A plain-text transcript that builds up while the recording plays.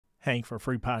Hank for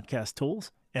Free Podcast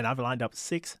Tools, and I've lined up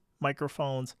 6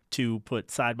 microphones to put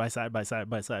side by side.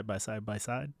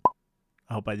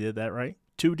 I hope I did that right.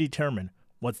 To determine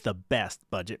what's the best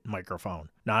budget microphone.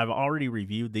 Now, I've already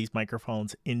reviewed these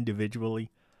microphones individually,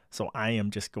 so I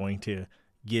am just going to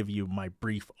give you my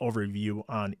brief overview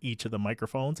on each of the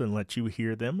microphones and let you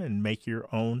hear them and make your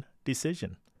own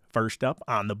decision. First up,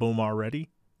 on the boom already,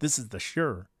 this is the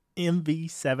Shure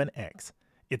MV7X.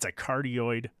 It's a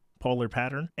cardioid polar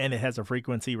pattern, and it has a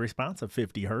frequency response of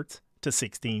 50 Hz to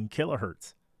 16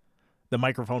 kilohertz. The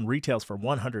microphone retails for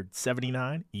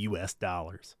 $179 US.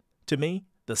 To me,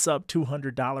 the sub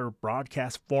 $200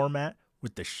 broadcast format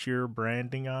with the Shure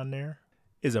branding on there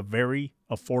is a very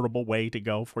affordable way to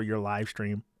go for your live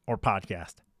stream or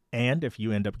podcast. And if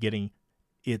you end up getting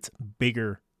its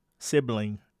bigger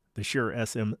sibling, the Shure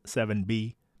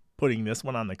SM7B, putting this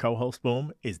one on the co-host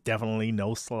boom is definitely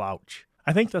no slouch.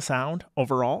 I think the sound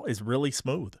overall is really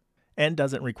smooth and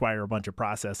doesn't require a bunch of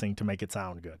processing to make it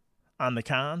sound good. On the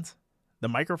cons, the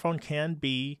microphone can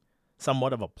be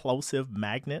somewhat of a plosive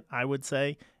magnet, I would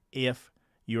say, if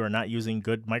you are not using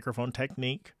good microphone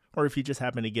technique or if you just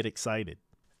happen to get excited.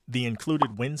 The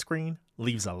included windscreen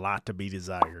leaves a lot to be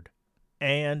desired.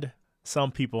 And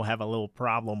some people have a little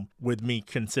problem with me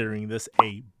considering this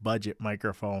a budget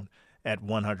microphone at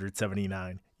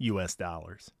 $179 US.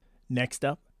 Next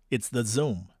up, it's the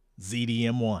Zoom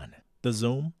ZDM1. The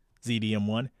Zoom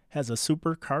ZDM1 has a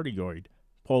super cardioid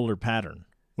polar pattern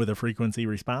with a frequency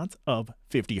response of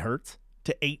 50 Hz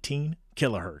to 18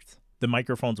 kilohertz. The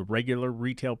microphone's regular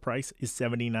retail price is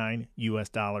 $79 US,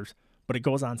 but it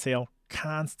goes on sale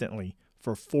constantly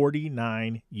for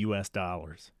 $49 US.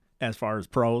 As far as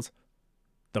pros,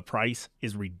 the price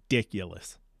is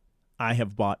ridiculous. I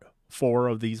have bought 4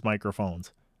 of these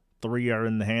microphones. 3 are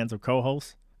in the hands of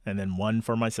co-hosts, and then 1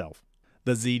 for myself.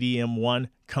 The ZDM1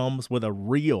 comes with a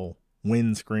real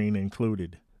windscreen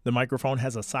included. The microphone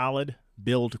has a solid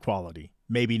build quality,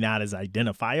 maybe not as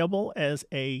identifiable as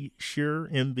a Shure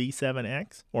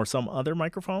MV7X or some other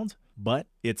microphones, but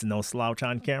it's no slouch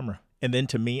on camera. And then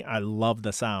to me, I love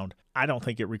the sound. I don't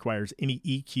think it requires any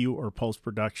EQ or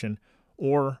post-production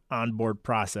or onboard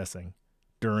processing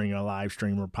during a live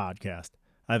stream or podcast.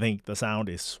 I think the sound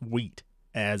is sweet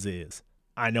as is.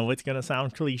 I know it's going to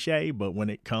sound cliche, but when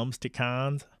it comes to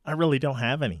cons, I really don't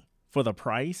have any. For the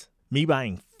price, me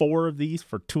buying 4 of these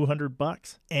for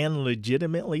 $200 and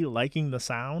legitimately liking the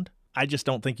sound, I just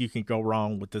don't think you can go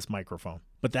wrong with this microphone.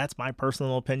 But that's my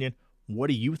personal opinion. What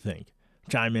do you think?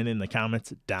 Chime in the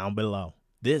comments down below.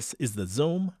 This is the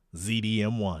Zoom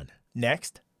ZDM1.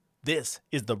 Next, this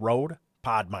is the Rode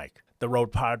PodMic. The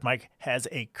Rode PodMic has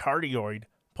a cardioid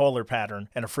polar pattern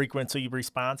and a frequency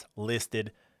response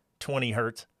listed 20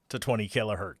 Hz to 20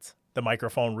 kilohertz. The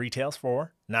microphone retails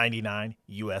for $99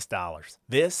 US.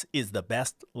 This is the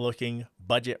best looking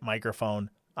budget microphone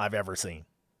I've ever seen.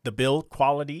 The build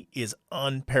quality is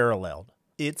unparalleled.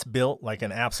 It's built like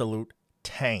an absolute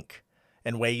tank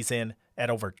and weighs in at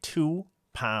over 2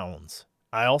 pounds.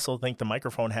 I also think the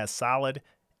microphone has solid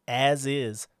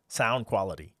as-is sound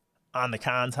quality. On the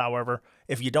cons, however,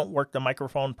 if you don't work the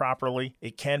microphone properly,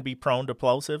 it can be prone to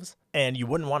plosives, and you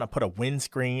wouldn't want to put a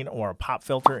windscreen or a pop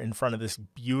filter in front of this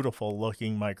beautiful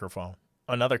looking microphone.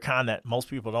 Another con that most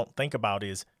people don't think about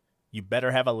is you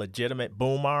better have a legitimate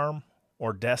boom arm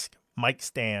or desk mic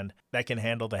stand that can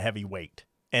handle the heavy weight.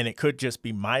 And it could just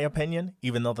be my opinion,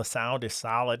 even though the sound is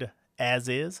solid as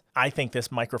is. I think this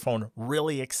microphone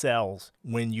really excels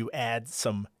when you add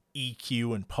some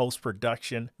EQ and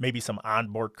post-production, maybe some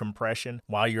onboard compression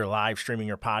while you're live streaming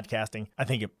or podcasting. I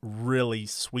think it really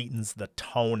sweetens the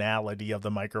tonality of the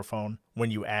microphone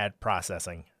when you add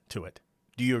processing to it.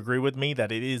 Do you agree with me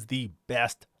that it is the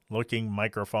best looking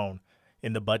microphone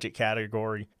in the budget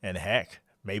category, and heck,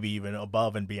 maybe even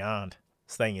above and beyond?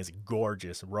 This thing is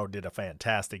gorgeous. Rode did a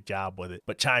fantastic job with it.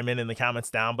 But chime in the comments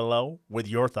down below with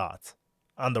your thoughts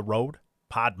on the Rode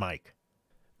PodMic.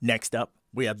 Next up,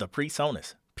 we have the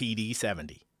PreSonus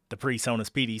PD70. The PreSonus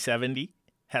PD70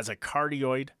 has a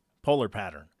cardioid polar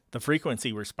pattern. The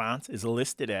frequency response is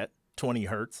listed at 20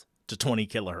 Hz to 20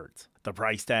 kilohertz. The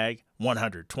price tag,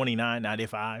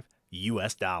 $129.95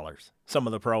 US. Some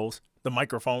of the pros, the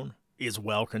microphone is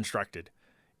well constructed.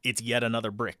 It's yet another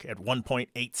brick at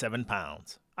 1.87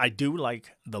 pounds. I do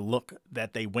like the look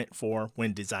that they went for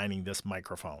when designing this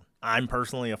microphone. I'm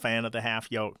personally a fan of the half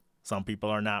yoke. Some people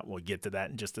are not. We'll get to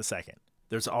that in just a second.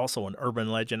 There's also an urban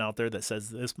legend out there that says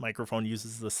this microphone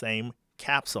uses the same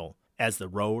capsule as the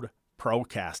Rode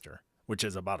Procaster, which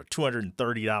is about a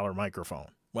 $230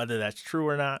 microphone. Whether that's true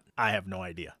or not, I have no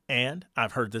idea. And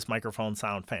I've heard this microphone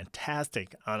sound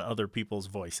fantastic on other people's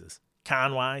voices.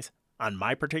 Con-wise, On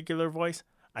my particular voice,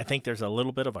 I think there's a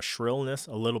little bit of a shrillness,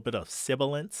 a little bit of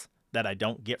sibilance that I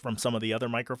don't get from some of the other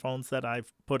microphones that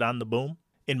I've put on the boom.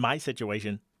 In my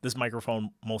situation, this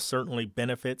microphone most certainly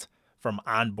benefits from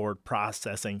onboard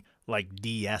processing like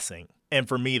de-essing. And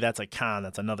for me, that's a con.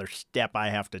 That's another step I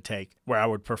have to take where I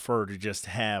would prefer to just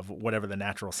have whatever the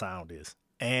natural sound is.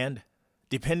 And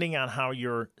depending on how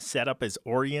your setup is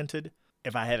oriented,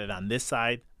 if I had it on this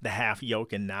side, the half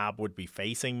yoke and knob would be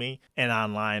facing me. And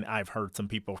online, I've heard some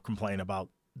people complain about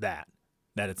that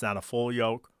it's not a full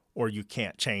yoke or you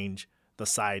can't change the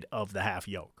side of the half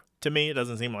yoke. To me, it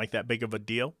doesn't seem like that big of a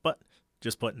deal, but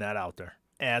just putting that out there.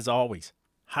 As always,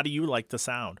 how do you like the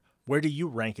sound? Where do you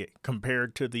rank it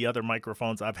compared to the other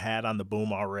microphones I've had on the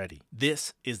boom already?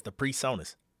 This is the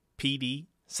PreSonus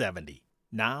PD70.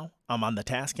 Now I'm on the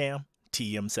Tascam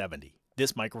TM70.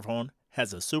 This microphone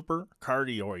has a super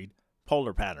cardioid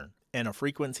polar pattern and a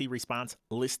frequency response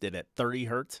listed at 30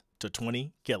 Hz to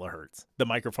 20 kilohertz. The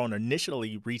microphone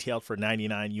initially retailed for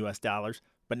 $99 US,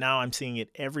 but now I'm seeing it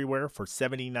everywhere for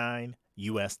 $79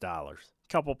 US.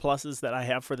 Couple pluses that I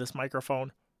have for this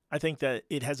microphone. I think that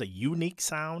it has a unique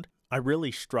sound. I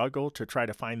really struggle to try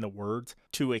to find the words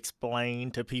to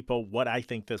explain to people what I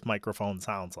think this microphone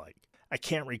sounds like. I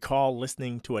can't recall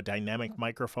listening to a dynamic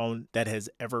microphone that has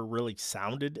ever really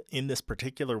sounded in this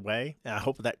particular way. And I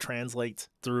hope that translates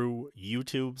through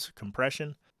YouTube's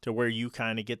compression to where you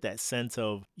kind of get that sense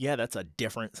of, yeah, that's a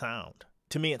different sound.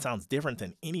 To me, it sounds different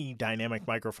than any dynamic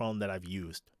microphone that I've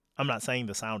used. I'm not saying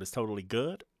the sound is totally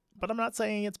good, but I'm not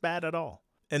saying it's bad at all.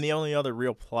 And the only other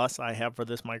real plus I have for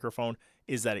this microphone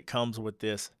is that it comes with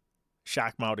this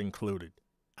shock mount included.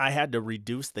 I had to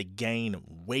reduce the gain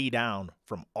way down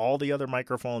from all the other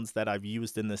microphones that I've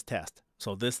used in this test.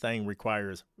 So this thing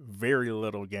requires very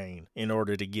little gain in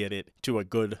order to get it to a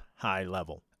good high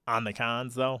level. On the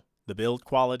cons though, the build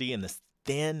quality and this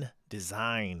thin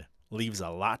design leaves a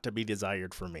lot to be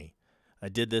desired for me. I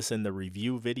did this in the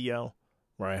review video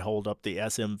where I hold up the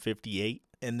SM58,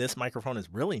 and this microphone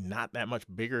is really not that much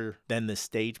bigger than the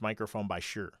Stage microphone by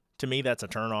Shure. To me, that's a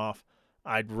turnoff.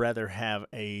 I'd rather have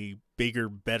a bigger,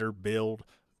 better build,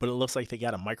 but it looks like they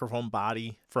got a microphone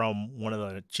body from one of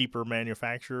the cheaper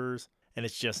manufacturers, and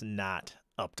it's just not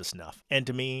up to snuff. And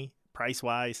to me,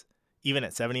 price-wise, even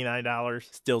at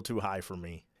 $79, still too high for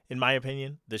me. In my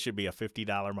opinion, this should be a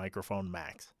 $50 microphone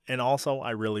max. And also,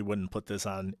 I really wouldn't put this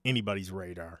on anybody's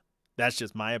radar. That's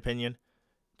just my opinion.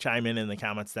 Chime in the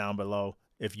comments down below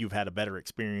if you've had a better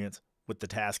experience with the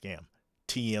Tascam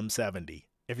TM70.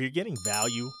 If you're getting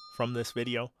value from this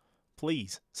video,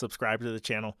 please subscribe to the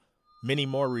channel. Many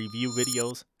more review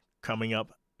videos coming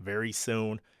up very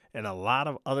soon, and a lot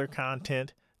of other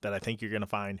content that I think you're going to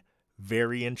find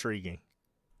very intriguing.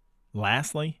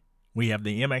 Lastly, we have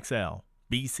the MXL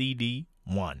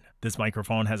BCD1. This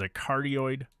microphone has a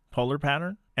cardioid polar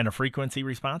pattern and a frequency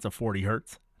response of 40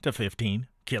 Hz to 15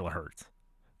 kilohertz.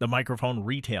 The microphone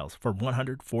retails for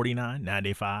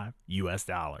 $149.95 US.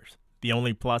 The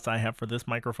only plus I have for this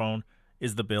microphone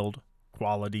is the build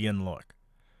quality and look.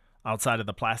 Outside of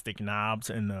the plastic knobs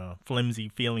and the flimsy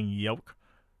feeling yoke,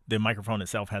 the microphone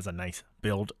itself has a nice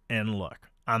build and look.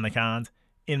 On the cons,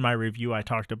 in my review I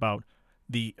talked about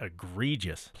the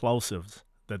egregious plosives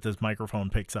that this microphone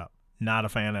picks up. Not a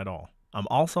fan at all. I'm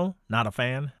also not a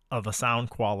fan of the sound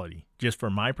quality. Just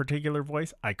for my particular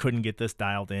voice, I couldn't get this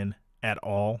dialed in at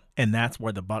all, and that's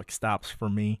where the buck stops for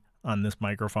me on this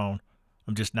microphone.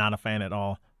 I'm just not a fan at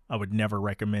all. I would never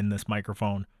recommend this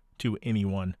microphone to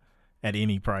anyone at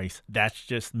any price. That's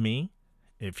just me.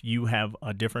 If you have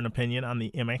a different opinion on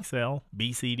the MXL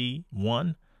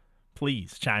BCD1,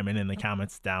 please chime in the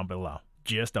comments down below.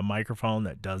 Just a microphone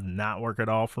that does not work at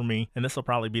all for me, and this will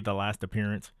probably be the last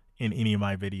appearance in any of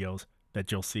my videos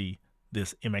that you'll see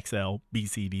this MXL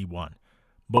BCD1.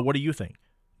 But what do you think?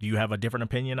 Do you have a different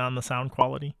opinion on the sound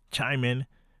quality? Chime in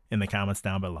the comments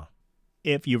down below.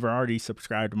 If you've already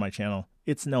subscribed to my channel,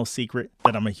 it's no secret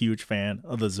that I'm a huge fan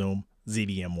of the Zoom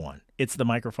ZDM1. It's the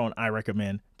microphone I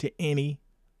recommend to any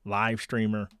live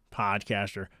streamer,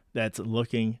 podcaster that's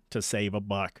looking to save a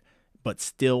buck, but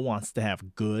still wants to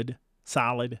have good,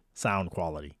 solid sound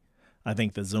quality. I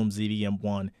think the Zoom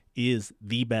ZDM1 is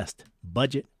the best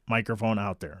budget microphone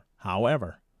out there.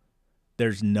 However,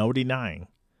 there's no denying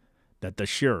that the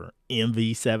Shure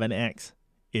MV7X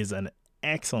is an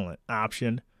excellent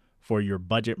option for your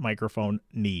budget microphone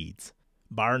needs.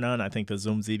 Bar none, I think the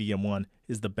Zoom ZDM1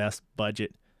 is the best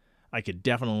budget. I could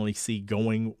definitely see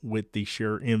going with the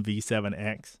Shure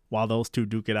MV7X. While those two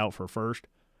duke it out for first,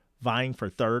 vying for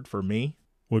third for me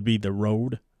would be the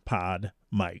Rode Pod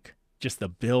mic. Just the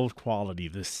build quality,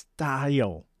 the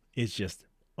style is just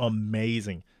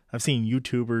amazing. I've seen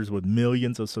YouTubers with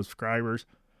millions of subscribers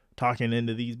talking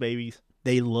into these babies.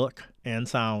 They look and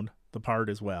sound the part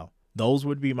as well. Those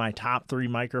would be my top 3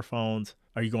 microphones.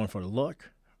 Are you going for the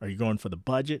look? Are you going for the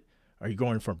budget? Are you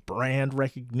going for brand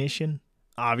recognition?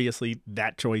 Obviously,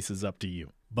 that choice is up to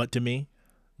you. But to me,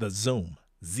 the Zoom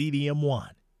ZDM1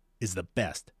 is the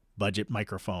best budget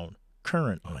microphone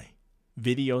currently.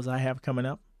 Videos I have coming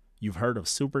up, you've heard of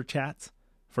super chats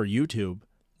for YouTube.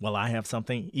 Well, I have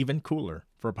something even cooler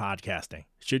for podcasting.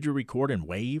 Should you record in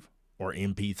WAV or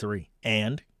MP3?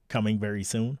 And coming very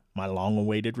soon, my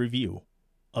long-awaited review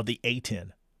of the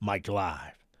A10 Mic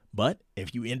Live. But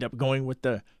if you end up going with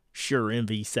the Shure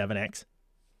MV7X,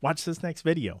 watch this next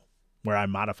video where I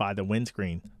modify the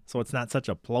windscreen so it's not such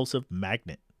a plosive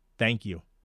magnet. Thank you.